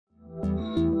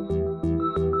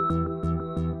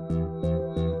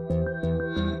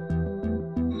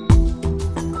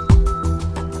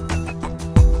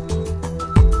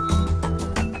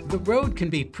road can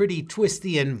be pretty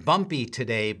twisty and bumpy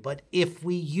today, but if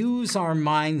we use our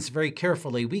minds very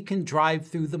carefully, we can drive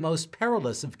through the most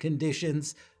perilous of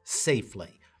conditions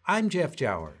safely. I'm Jeff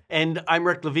Jower. And I'm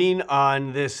Rick Levine.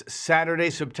 On this Saturday,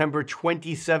 September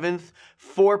 27th,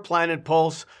 for Planet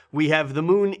Pulse, we have the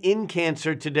moon in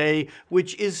Cancer today,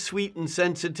 which is sweet and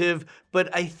sensitive,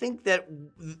 but I think that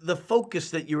the focus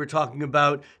that you were talking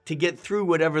about to get through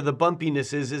whatever the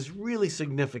bumpiness is really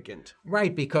significant.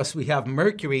 Right, because we have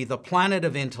Mercury, the planet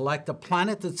of intellect, a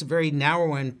planet that's very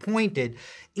narrow and pointed,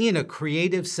 in a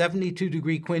creative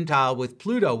 72-degree quintile with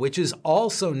Pluto, which is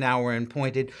also narrow and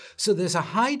pointed. So there's a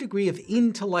high degree of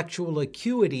intellectual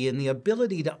acuity in the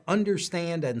ability to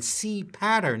understand and see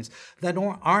patterns that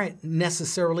aren't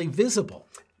necessarily visible.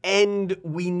 And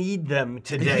we need them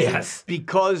today. Yes.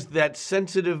 Because that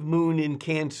sensitive moon in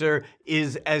Cancer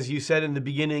is, as you said in the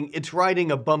beginning, it's riding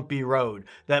a bumpy road.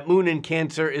 That moon in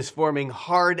Cancer is forming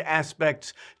hard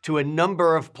aspects to a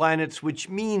number of planets, which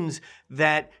means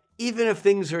that even if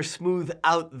things are smooth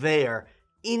out there,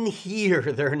 in here,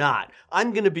 they're not.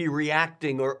 I'm going to be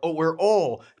reacting, or we're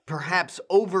all perhaps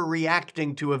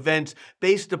overreacting to events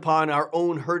based upon our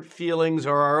own hurt feelings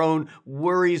or our own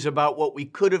worries about what we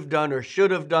could have done or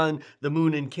should have done, the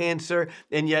moon in Cancer.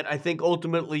 And yet I think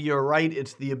ultimately you're right.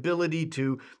 It's the ability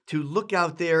to look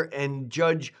out there and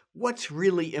judge what's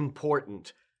really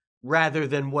important rather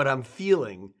than what I'm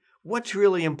feeling. What's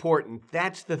really important?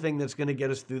 That's the thing that's going to get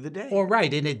us through the day. All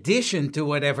right, in addition to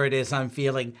whatever it is I'm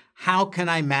feeling, how can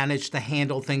I manage to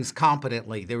handle things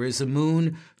competently? There is a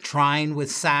moon trine with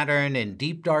Saturn in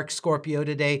deep dark Scorpio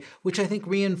today, which I think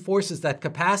reinforces that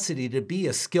capacity to be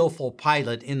a skillful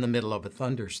pilot in the middle of a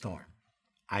thunderstorm.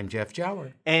 I'm Jeff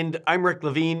Jower. And I'm Rick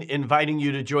Levine, inviting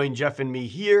you to join Jeff and me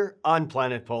here on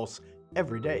Planet Pulse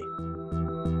every day.